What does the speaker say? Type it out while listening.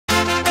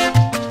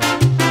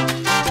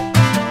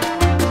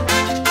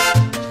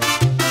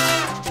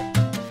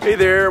Hey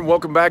there, and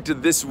welcome back to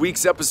this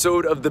week's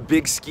episode of the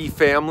Big Ski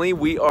Family.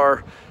 We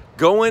are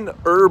going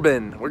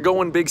urban. We're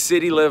going big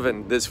city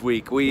living this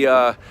week. We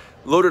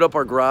loaded up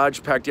our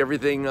garage, packed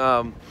everything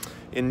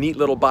in neat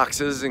little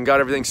boxes, and got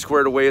everything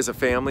squared away as a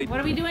family. What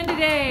are we doing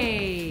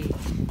today?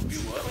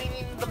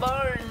 Cleaning the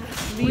barn.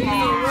 Working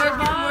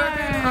hard.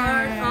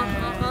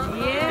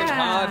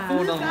 Hard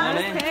for the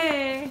money.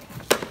 Okay.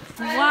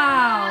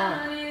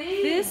 Wow.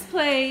 This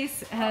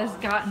place has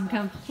gotten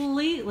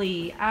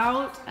completely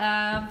out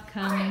of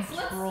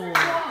control.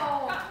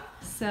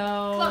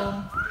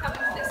 So,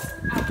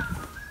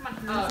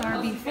 here's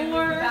our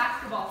before.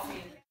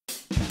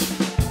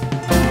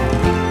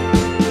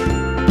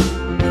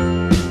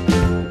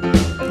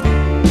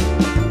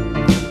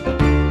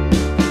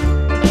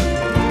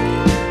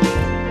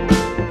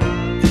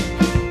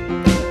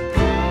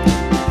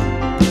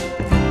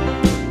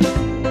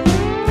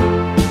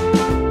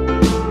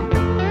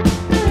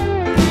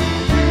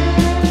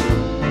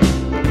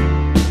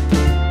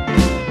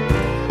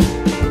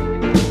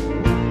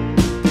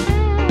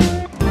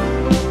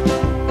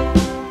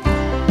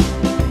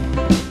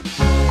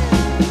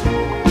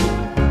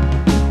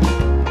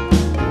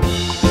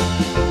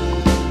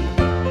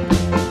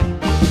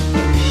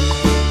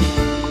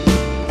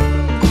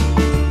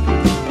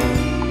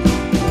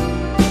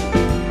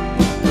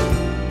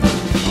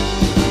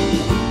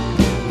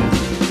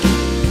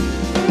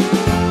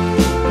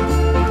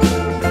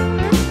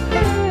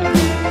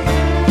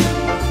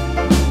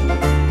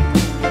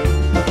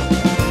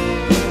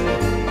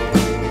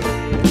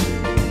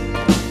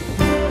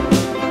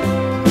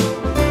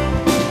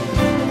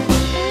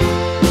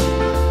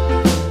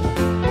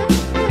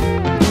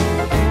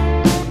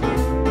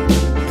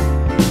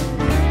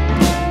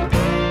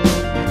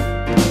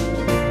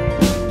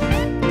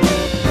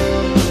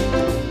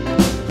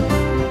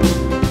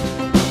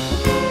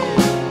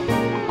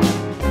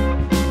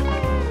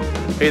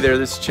 Hey there,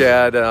 this is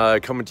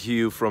Chad coming to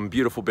you from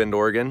beautiful Bend,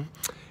 Oregon.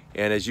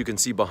 And as you can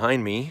see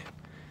behind me,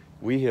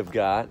 we have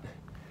got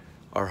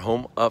our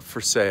home up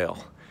for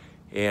sale.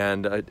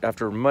 And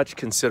after much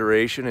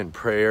consideration and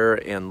prayer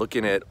and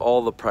looking at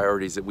all the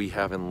priorities that we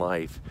have in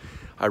life,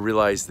 I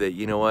realized that,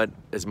 you know what,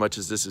 as much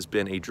as this has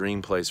been a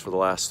dream place for the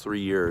last 3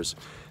 years,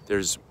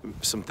 there's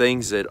some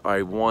things that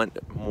I want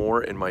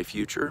more in my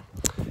future.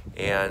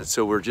 And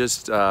so we're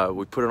just,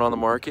 we put it on the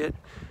market,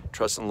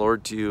 trusting the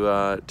Lord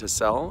to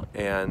sell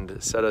and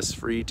set us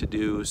free to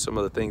do some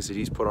of the things that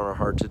He's put on our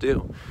heart to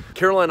do.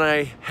 Carol and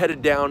I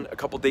headed down a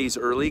couple days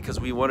early because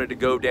we wanted to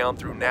go down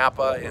through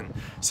Napa and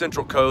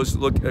Central Coast,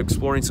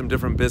 exploring some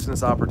different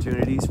business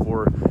opportunities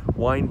for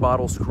wine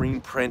bottle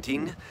screen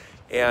printing,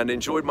 and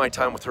enjoyed my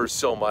time with her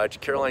so much.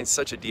 Caroline's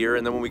such a dear.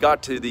 And then when we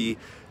got to the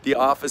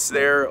office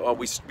there,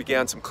 we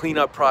began some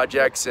cleanup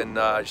projects, and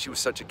she was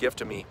such a gift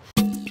to me.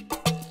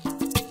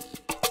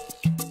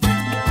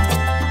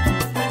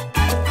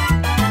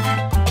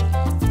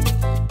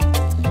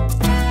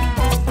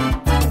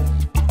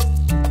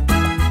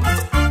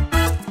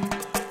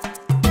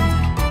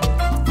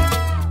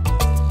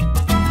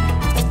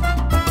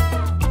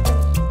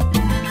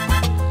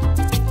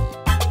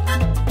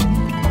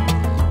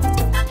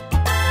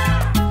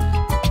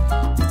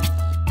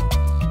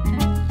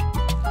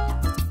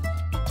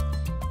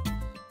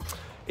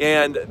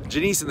 And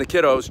Janice and the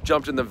kiddos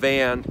jumped in the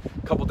van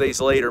a couple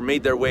days later,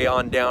 made their way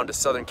on down to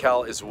Southern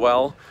Cal as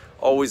well.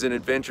 Always an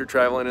adventure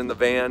traveling in the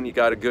van. You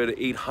got a good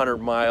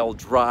 800-mile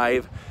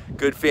drive,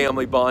 good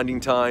family bonding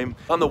time.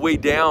 On the way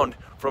down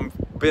from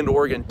Bend,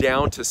 Oregon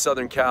down to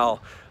Southern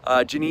Cal,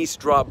 Janice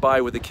dropped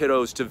by with the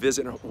kiddos to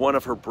visit one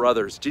of her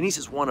brothers. Janice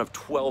is one of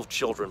 12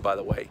 children, by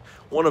the way.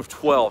 One of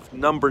 12,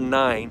 number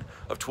 9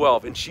 of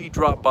 12. And she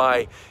dropped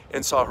by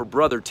and saw her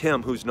brother,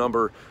 Tim, who's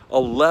number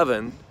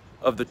 11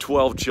 of the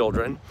 12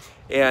 children,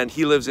 and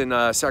he lives in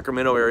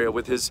Sacramento area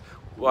with his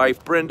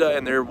wife Brenda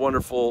and their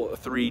wonderful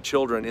 3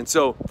 children, and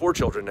so 4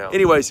 children now.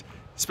 Anyways,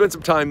 spent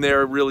some time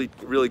there, really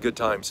good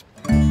times.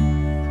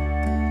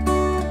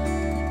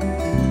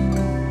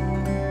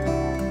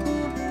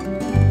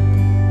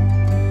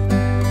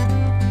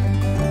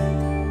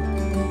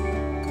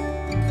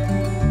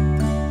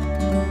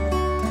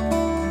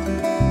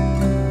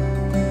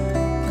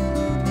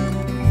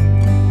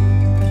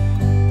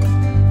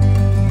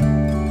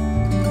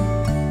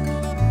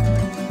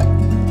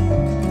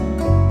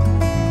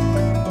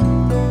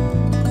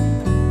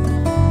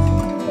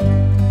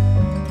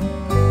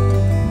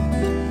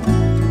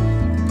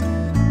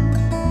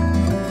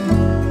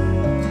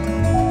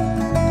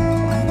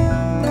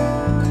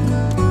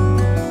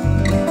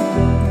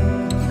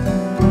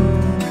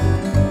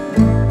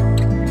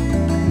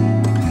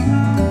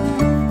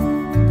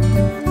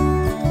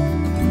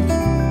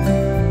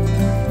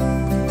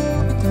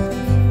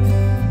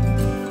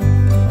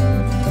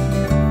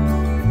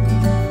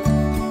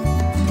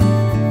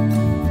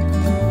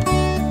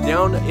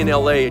 Down in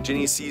LA,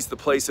 Jenny sees the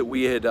place that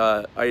we had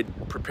I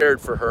had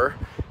prepared for her,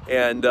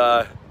 and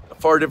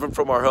far different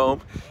from our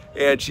home.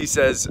 And she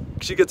says,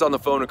 she gets on the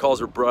phone and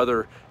calls her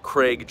brother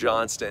Craig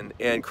Johnston,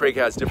 and Craig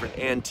has different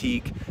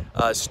antique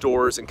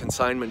stores and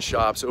consignment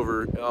shops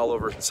all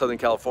over Southern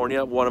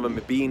California, one of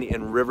them being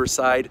in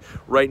Riverside,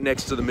 right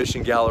next to the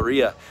Mission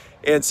Galleria.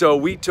 And so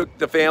we took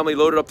the family,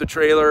 loaded up the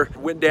trailer,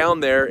 went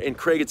down there, and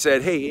Craig had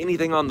said, hey,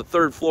 anything on the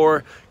 3rd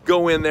floor,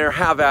 go in there,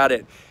 have at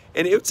it.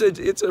 And it's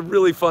a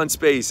really fun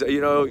space. You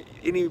know,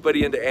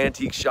 anybody into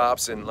antique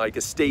shops and like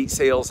estate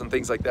sales and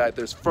things like that,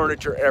 there's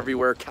furniture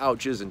everywhere,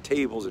 couches and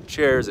tables and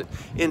chairs and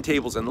end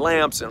tables and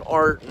lamps and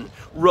art and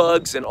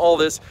rugs and all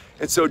this.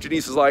 And so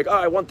Janice was like, oh,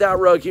 I want that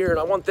rug here and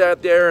I want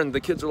that there. And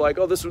the kids were like,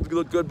 oh, this would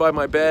look good by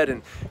my bed.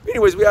 And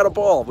anyways, we had a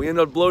ball. We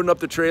ended up loading up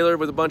the trailer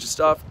with a bunch of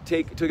stuff,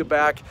 took it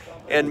back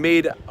and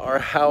made our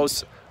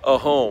house a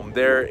home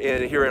there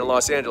here in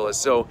Los Angeles.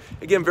 So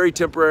again, very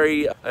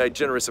temporary,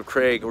 generous of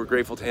Craig. We're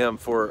grateful to him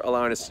for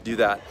allowing us to do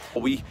that.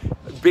 We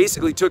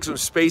basically took some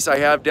space I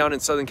have down in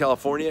Southern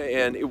California,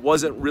 and it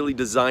wasn't really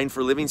designed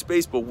for living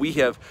space, but we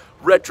have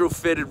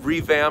retrofitted,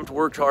 revamped,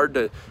 worked hard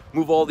to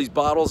move all these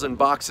bottles and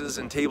boxes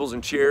and tables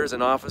and chairs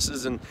and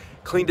offices and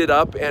cleaned it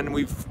up, and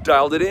we've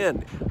dialed it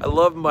in. I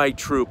love my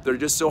troupe. They're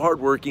just so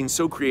hardworking,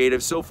 so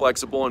creative, so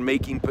flexible, and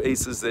making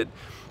places that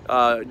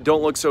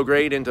don't look so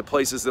great into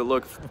places that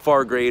look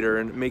far greater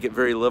and make it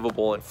very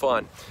livable and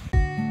fun.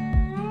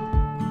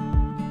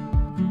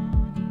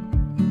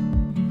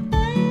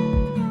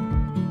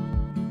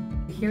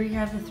 Here we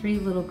have the 3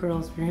 little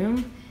girls'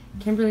 room.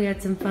 Kimberly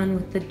had some fun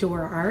with the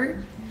door art.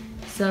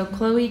 So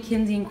Chloe,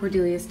 Kinsey, and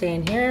Cordelia stay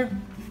in here.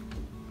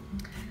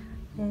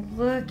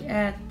 Look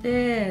at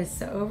this.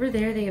 So over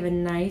there they have a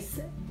nice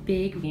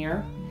big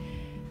mirror.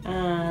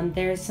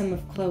 There's some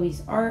of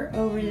Chloe's art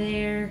over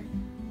there.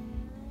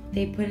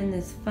 They put in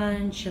this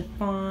fun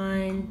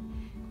chiffon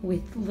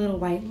with little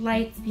white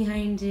lights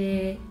behind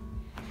it.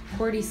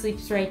 Cordy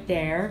sleeps right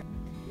there.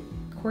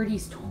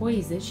 Cordy's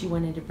toys that she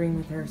wanted to bring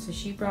with her. So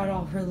she brought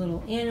all her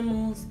little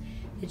animals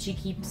that she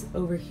keeps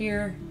over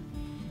here.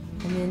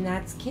 And then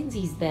that's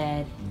Kinsey's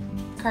bed.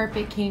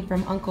 Carpet came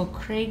from Uncle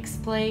Craig's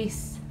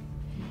place.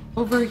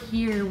 Over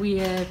here we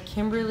have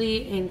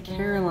Kimberly and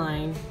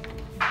Caroline.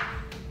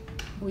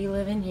 We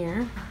live in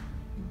here.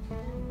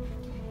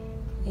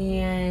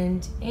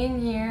 And in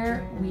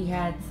here we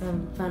had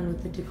some fun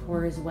with the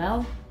decor as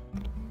well.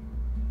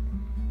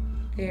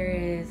 There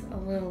is a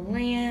little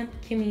lamp,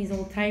 Kimmy's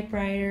old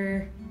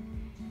typewriter.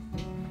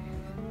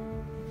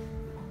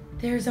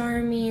 There's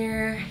our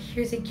mirror.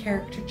 Here's a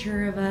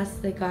caricature of us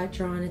that got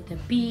drawn at the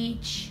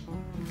beach.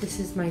 This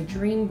is my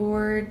dream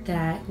board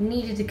that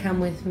needed to come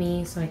with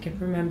me so I could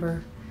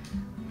remember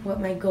what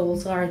my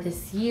goals are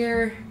this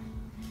year.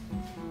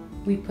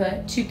 We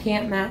put 2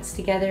 camp mats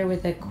together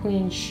with a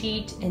queen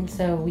sheet, and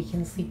so we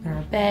can sleep in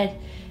our bed.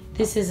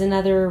 This is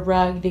another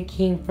rug that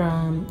came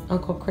from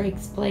Uncle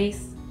Craig's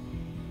place.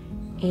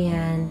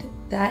 And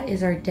that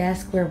is our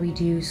desk where we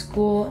do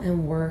school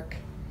and work,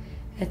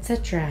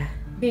 etc.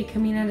 Okay,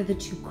 coming out of the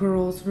 2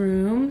 girls'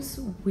 rooms,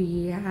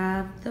 we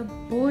have the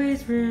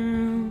boys'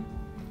 room.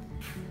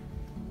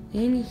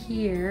 In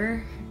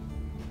here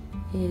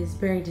is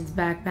Barrington's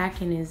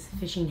backpack and his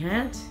fishing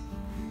hat.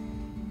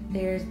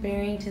 There's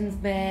Barrington's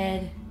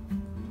bed.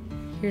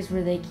 Here's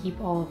where they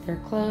keep all of their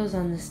clothes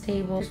on this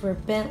table. Here's where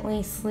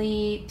Bentley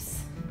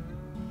sleeps.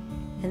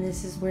 And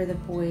this is where the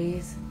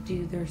boys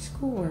do their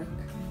schoolwork.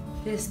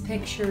 This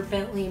picture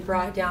Bentley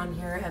brought down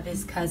here of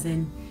his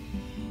cousin,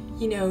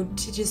 you know,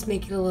 to just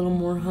make it a little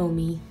more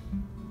homey.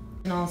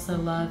 And also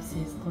loves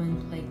his Glenn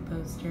Blake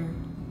poster.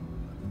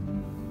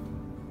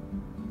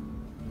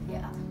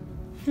 Yeah.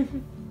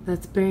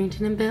 That's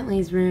Barrington and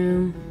Bentley's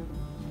room.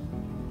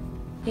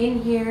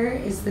 In here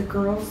is the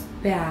girls'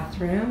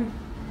 bathroom.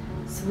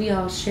 So we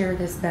all share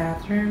this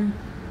bathroom.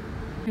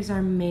 Here's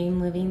our main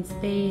living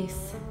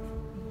space.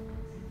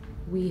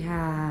 We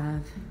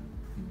have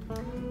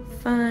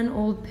fun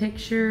old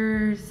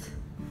pictures.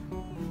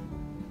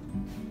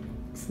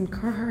 Some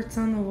Carhartts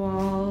on the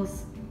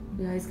walls.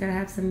 We always gotta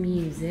have some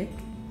music.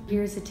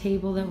 Here's a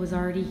table that was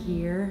already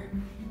here.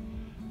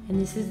 And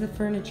this is the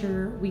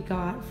furniture we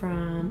got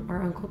from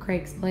our Uncle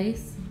Craig's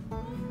place.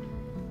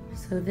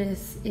 So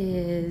this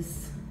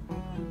is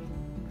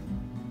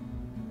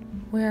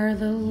where our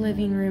little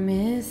living room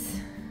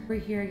is. Over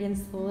here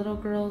against the little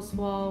girls'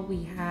 wall,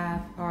 we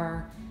have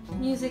our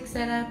music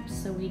set up.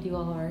 So we do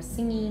all our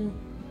singing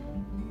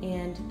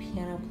and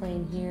piano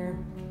playing here.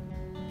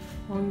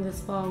 Along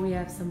this wall, we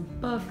have some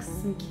books,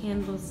 some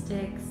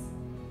candlesticks,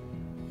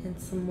 and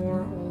some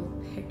more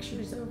old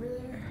pictures over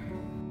there.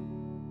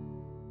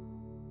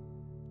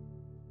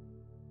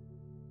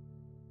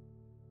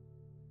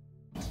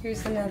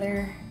 Here's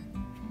another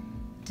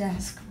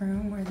desk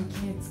room where the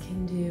kids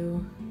can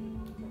do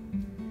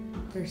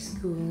their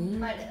schooling.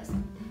 My desk.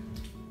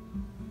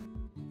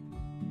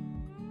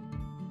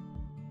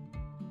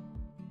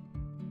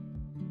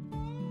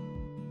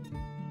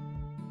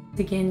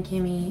 Again,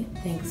 Kimmy,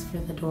 thanks for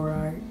the door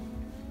art.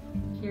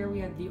 Here we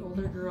have the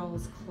older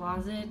girls'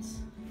 closet.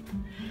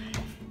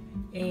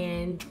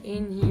 And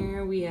in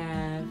here we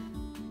have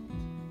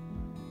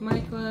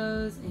my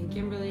clothes and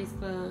Kimberly's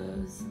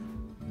clothes.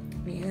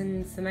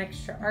 And some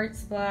extra art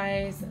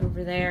supplies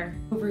over there.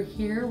 Over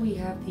here we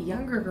have the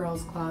younger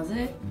girls'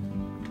 closet.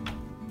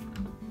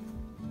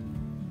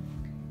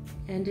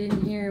 And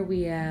in here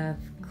we have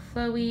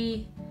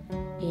Chloe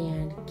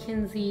and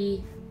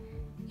Kinsey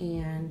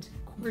and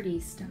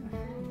Cordy's stuff.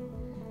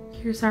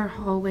 Here's our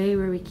hallway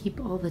where we keep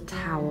all the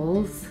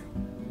towels.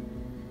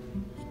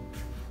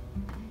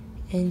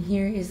 And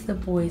here is the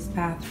boys'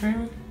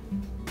 bathroom.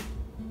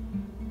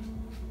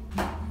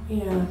 We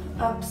have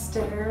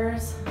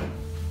upstairs.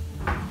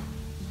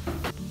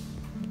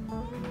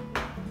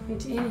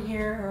 And in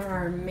here are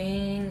our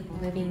main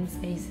living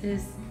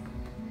spaces.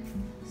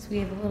 So we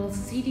have a little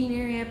seating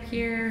area up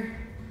here,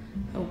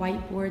 a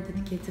whiteboard that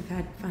the kids have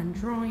had fun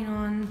drawing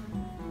on.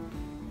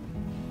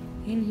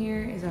 In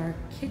here is our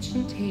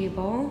kitchen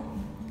table.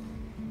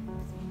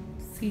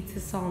 Seats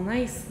us all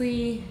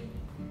nicely.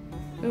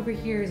 Over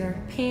here is our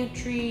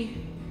pantry,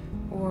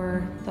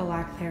 or the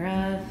lack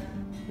thereof.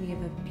 We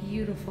have a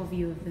beautiful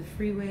view of the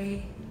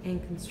freeway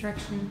and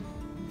construction.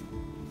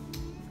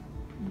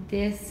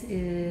 This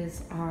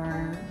is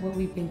what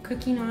we've been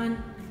cooking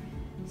on.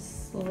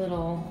 This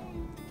little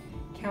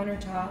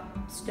countertop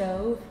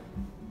stove.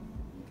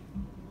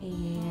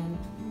 And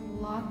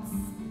lots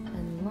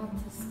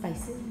of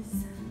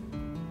spices.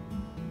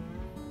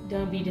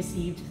 Don't be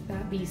deceived,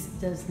 that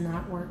beast does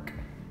not work.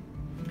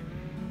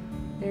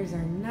 There's our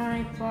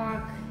knife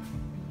block.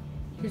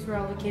 Here's where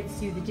all the kids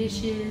do the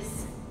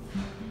dishes.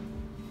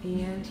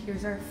 And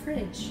here's our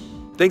fridge.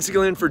 Thanks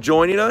again for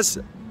joining us.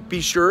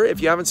 Be sure,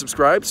 if you haven't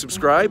subscribed,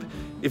 subscribe.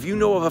 If you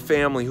know of a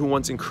family who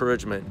wants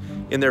encouragement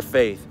in their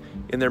faith,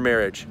 in their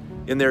marriage,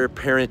 in their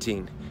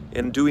parenting,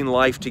 in doing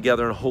life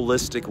together in a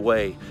holistic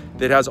way,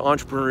 that has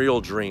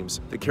entrepreneurial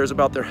dreams, that cares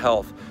about their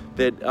health,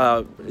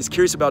 that is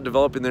curious about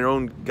developing their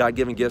own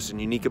God-given gifts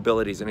and unique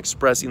abilities and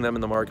expressing them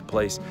in the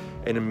marketplace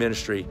and in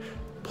ministry,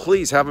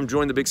 please have them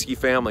join the Big Ski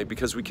family,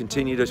 because we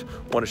continue to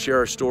want to share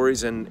our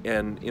stories and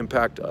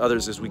impact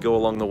others as we go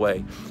along the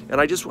way.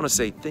 And I just want to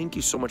say thank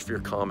you so much for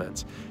your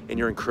comments and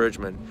your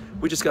encouragement.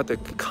 We just got the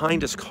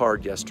kindest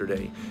card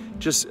yesterday,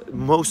 just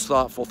most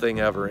thoughtful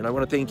thing ever. And I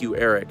want to thank you,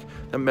 Eric.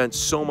 That meant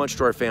so much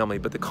to our family.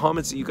 But the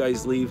comments that you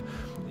guys leave,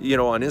 you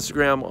know, on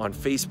Instagram, on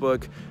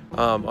Facebook,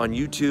 on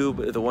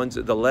YouTube,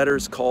 the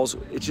letters, calls,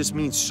 it just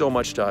means so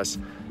much to us.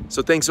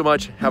 So thanks so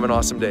much. Have an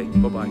awesome day.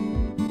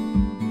 Bye-bye.